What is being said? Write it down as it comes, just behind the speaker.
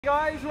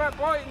Guys, we're at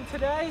Brighton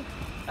today.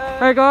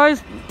 Hey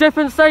guys,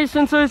 different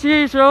station to as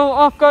usual.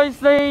 Off goes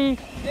the...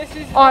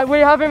 we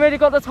haven't really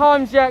got the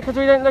times yet because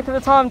we didn't look at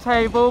the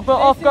timetable, but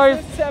off goes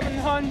the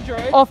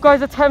 700. Off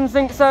goes a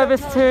Thameslink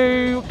service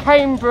to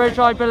Cambridge,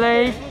 I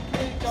believe,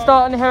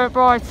 starting here at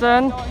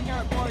Brighton.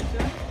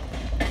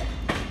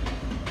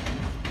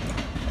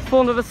 It's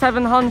formed of a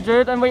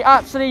 700, and we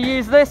actually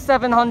use this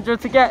 700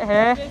 to get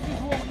here. This is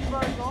what we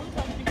rode on.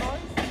 Thank you guys.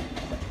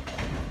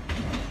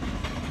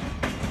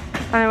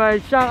 Anyway,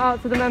 shout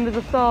out to the members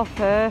of staff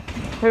here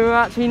who were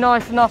actually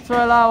nice enough to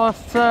allow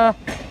us to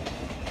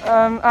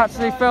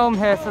actually film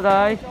here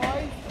today.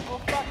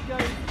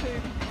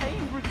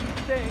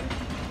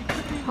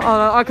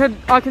 Oh,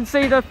 I can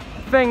see the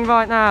thing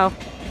right now.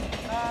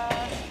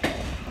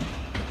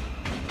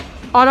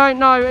 I don't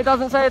know, it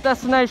doesn't say a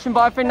destination,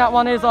 but I think that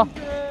one is off.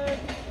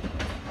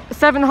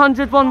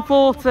 700,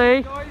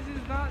 140. Guys,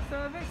 is that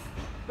service?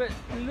 But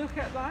look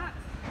at that.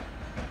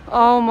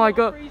 Oh my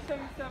god. 377s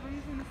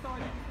in the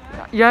sidings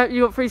there. Yeah,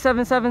 you got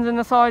 377s in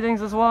the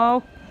sidings as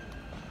well.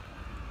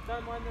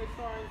 Don't mind those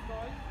sirens,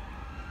 guys.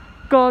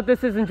 God,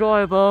 this is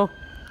enjoyable.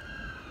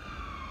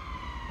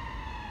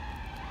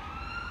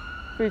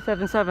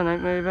 377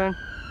 ain't moving.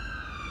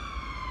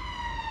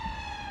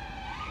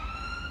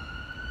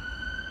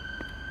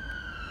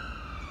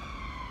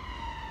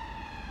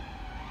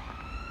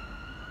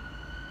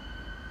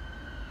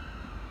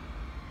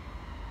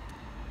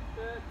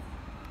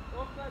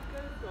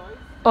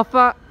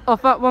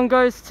 Off that one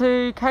goes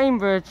to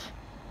Cambridge,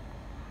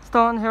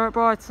 starting here at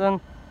Brighton.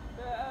 Guys,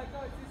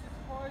 this is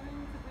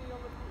surprising to be on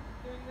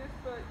doing this,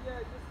 but yeah,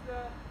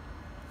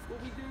 we'll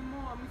be doing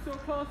more. And we saw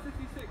class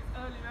 56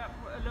 earlier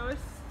at Lewis.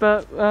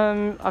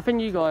 But I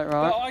think you got it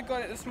right. But I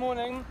got it this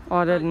morning.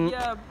 I didn't.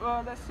 Yeah,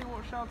 let's see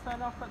what shall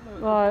turn up at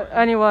Lewis. Right.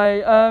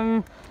 Anyway,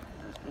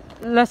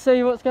 let's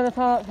see what's going to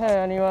turn up here.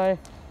 Anyway,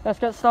 let's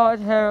get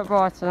started here at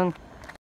Brighton.